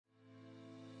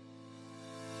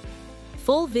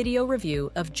Full video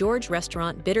review of George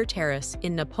Restuarant Bidder Terrace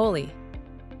in Napoli.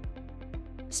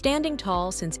 Standing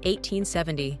tall since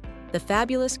 1870, the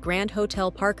fabulous Grand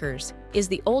Hotel Parkers is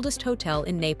the oldest hotel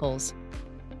in Naples.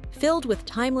 Filled with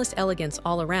timeless elegance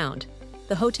all around,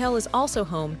 the hotel is also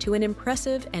home to an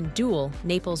impressive and dual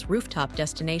Naples rooftop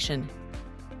destination.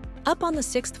 Up on the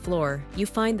 6th floor, you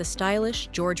find the stylish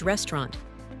George Restuarant,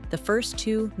 the first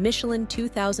 2 Michelin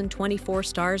 2024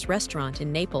 stars restaurant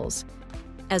in Naples,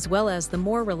 as well as the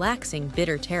more relaxing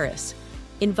Bidder Terrace,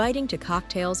 inviting to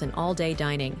cocktails and all-day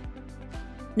dining.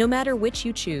 No matter which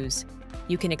you choose,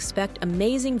 you can expect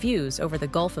amazing views over the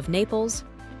Gulf of Naples,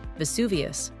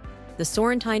 Vesuvius, the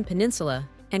Sorrentine Peninsula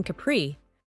and Capri,